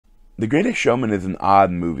The Greatest Showman is an odd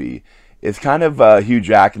movie. It's kind of Hugh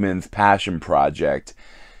Jackman's passion project,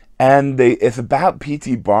 and it's about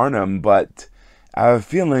P.T. Barnum, but I have a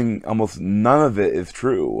feeling almost none of it is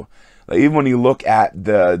true. Like, even when you look at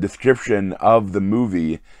the description of the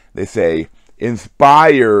movie, they say,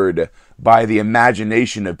 inspired by the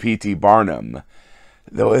imagination of P.T. Barnum.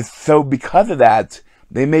 So because of that,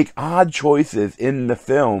 they make odd choices in the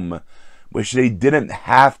film, which they didn't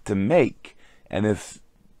have to make. And it's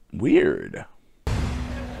weird. Don't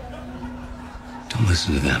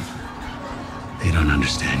listen to them. They don't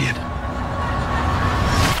understand yet.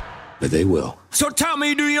 But they will. So tell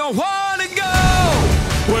me, do you want to go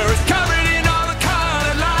where it's covered in all the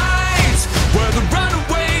colored lights, where the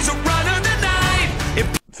runaways are running the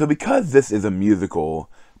night? So because this is a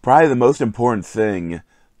musical, probably the most important thing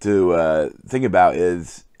to think about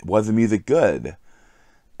is, was the music good?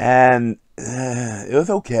 And it was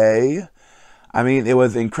okay. I mean, it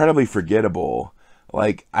was incredibly forgettable.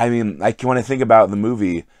 Like, I mean, when I think about the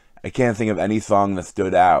movie, I can't think of any song that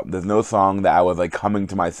stood out. There's no song that I was, like, humming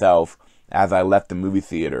to myself as I left the movie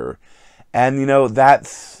theater. And, you know,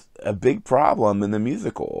 that's a big problem in the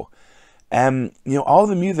musical. And, you know, all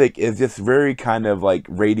the music is just very kind of, like,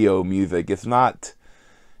 radio music. It's not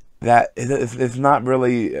that, it's not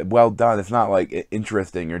really well done. It's not, like,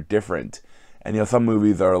 interesting or different. And, you know, some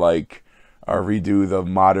movies are, like, are redos of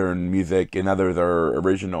modern music, and others are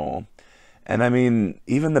original. And I mean,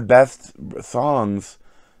 even the best songs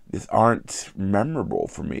just aren't memorable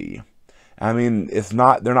for me. I mean,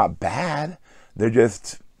 they're not bad. They're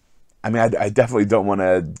just, I mean, I definitely don't want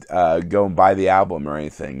to go and buy the album or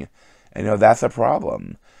anything. And, you know, that's a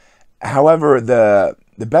problem. However, the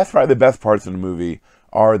best parts of the movie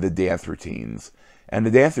are the dance routines. And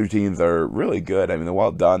the dance routines are really good. I mean, they're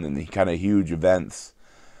well done and kind of huge events.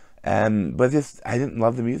 But I didn't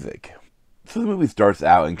love the music. So the movie starts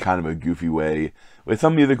out in kind of a goofy way. With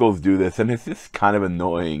some musicals do this, and it's just kind of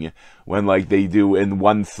annoying when, like, they do in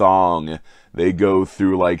one song, they go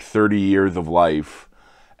through, like, 30 years of life.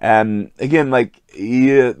 And again, like,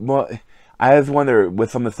 well, I just wonder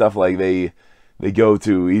with some of the stuff, like, they go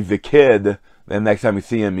to, he's a kid, then next time we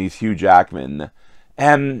see him, he's Hugh Jackman.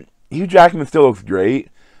 And Hugh Jackman still looks great,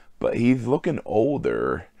 but he's looking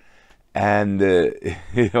older. And,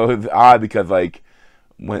 you know, it's odd because, like,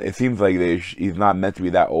 when it seems like he's not meant to be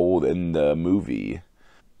that old in the movie.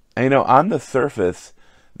 And, you know, on the surface,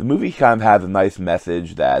 the movie kind of has a nice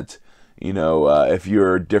message that, you know, if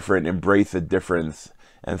you're different, embrace the difference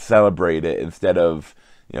and celebrate it instead of,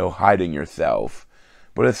 you know, hiding yourself.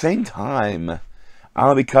 But at the same time, I don't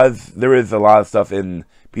know, because there is a lot of stuff in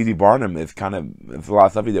P.T. Barnum, it's a lot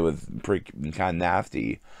of stuff he did was pretty kind of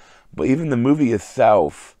nasty. But even the movie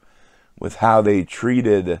itself, with how they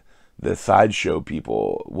treated the sideshow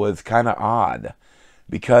people, was kind of odd.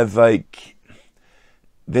 Because, like,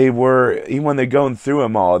 they were, even when they're going through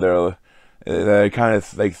them all, they're kind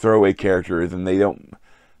of like throwaway characters, and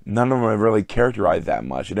none of them are really characterized that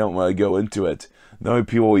much. They don't really go into it. The only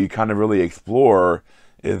people you kind of really explore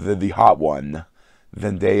is the hot one,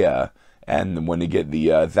 Zendaya, and when you get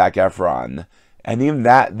the Zac Efron. And even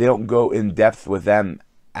that, they don't go in depth with them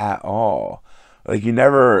at all. Like, you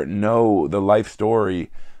never know the life story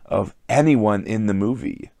of anyone in the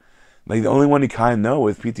movie. Like, the only one you kind of know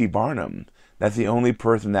is P.T. Barnum. That's the only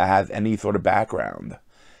person that has any sort of background.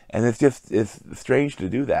 And it's strange to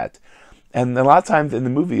do that. And a lot of times in the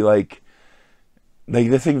movie, like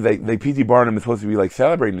the things like P.T. Barnum is supposed to be, like,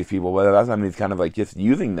 celebrating these people, but a lot of times he's kind of, like, just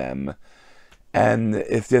using them. And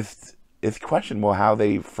it's questionable how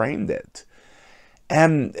they framed it.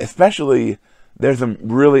 And especially, there's some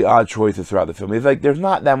really odd choices throughout the film. It's like, there's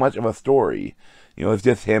not that much of a story. You know, it's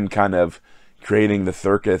just him kind of creating the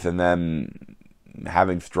circus and then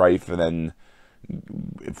having strife and then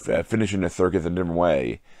finishing the circus in a different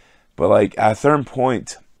way. But, like, at a certain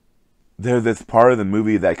point, there's this part of the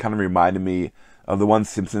movie that kind of reminded me of the one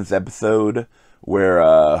Simpsons episode where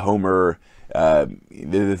Homer, there's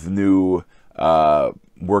this new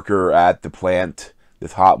worker at the plant,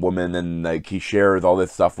 this hot woman, and, like, he shares all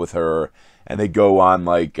this stuff with her, and they go on,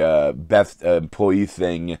 like, best employee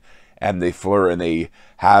thing, and they flirt, and they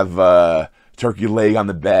have turkey leg on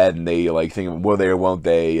the bed, and they, like, think, will they or won't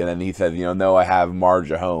they? And then he says, you know, no, I have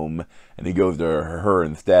Marge at home, and he goes to her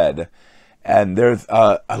instead. And there's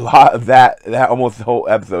a lot of that almost the whole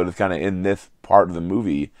episode is kind of in this part of the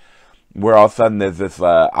movie, where all of a sudden there's this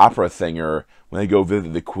opera singer, when they go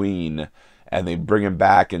visit the Queen, and they bring him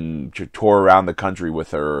back and tour around the country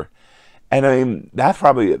with her. And I mean, that's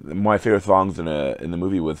probably one of my favorite songs in the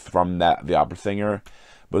movie, was from the opera singer.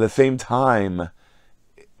 But at the same time,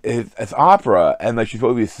 it's opera, and, like, she's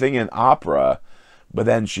supposed to be singing opera, but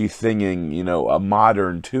then she's singing, you know, a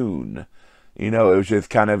modern tune. You know, it was just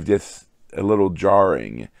kind of just a little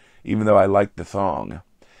jarring, even though I liked the song.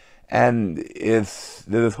 And it's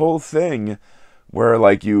this whole thing where,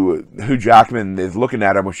 like, Hugh Jackman is looking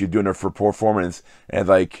at her when she's doing her performance, and,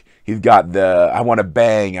 like, he's got the "I want to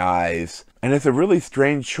bang" eyes. And it's a really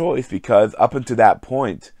strange choice, because up until that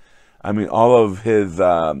point, I mean, all of his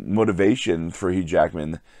motivations for Hugh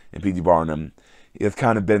Jackman and P.T. Barnum has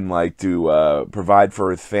kind of been, like, to provide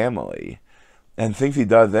for his family. And things he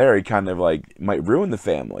does there, he kind of, like, might ruin the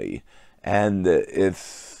family. And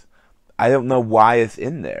I don't know why it's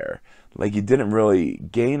in there. Like, you didn't really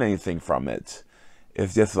gain anything from it.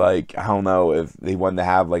 It's just like, I don't know if they wanted to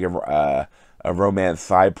have like a romance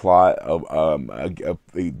side plot of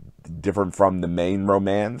different from the main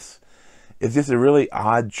romance. It's just a really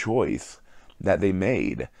odd choice that they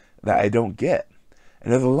made that I don't get.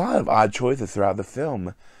 And there's a lot of odd choices throughout the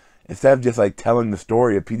film. Instead of just like telling the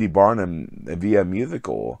story of P.T. Barnum via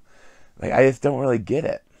musical, like, I just don't really get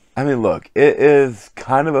it. I mean, look, it is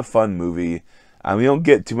kind of a fun movie. I mean, we don't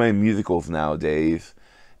get too many musicals nowadays.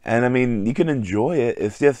 And I mean, you can enjoy it.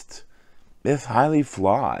 It's highly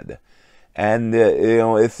flawed. And, you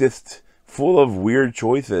know, it's just full of weird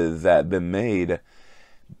choices that have been made.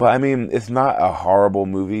 But I mean, it's not a horrible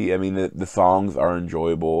movie. I mean, the songs are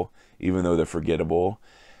enjoyable, even though they're forgettable.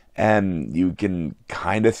 And you can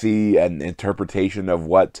kind of see an interpretation of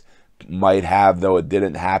what might have, though it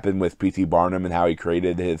didn't happen, with P.T. Barnum and how he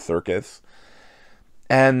created his circus.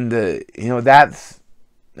 And, you know, that's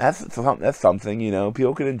something, you know,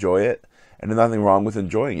 people can enjoy it, and there's nothing wrong with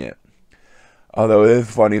enjoying it. Although it is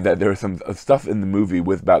funny that there's some stuff in the movie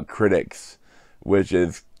about critics, which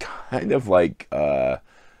is kind of like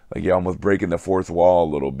you're almost breaking the fourth wall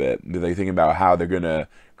a little bit. They think about how they're going to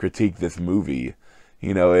critique this movie.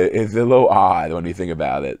 You know, it's a little odd when you think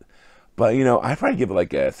about it. But, you know, I'd probably give it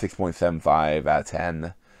like a 6.75 out of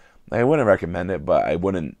 10. Like, I wouldn't recommend it, but I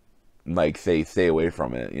wouldn't, like, say stay away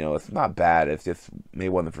from it. You know, it's not bad. It's just maybe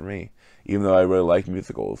wasn't for me, even though I really like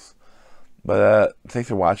musicals. But thanks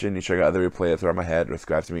for watching. You check out other replays around my head, or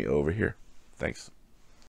subscribe to me over here. Thanks.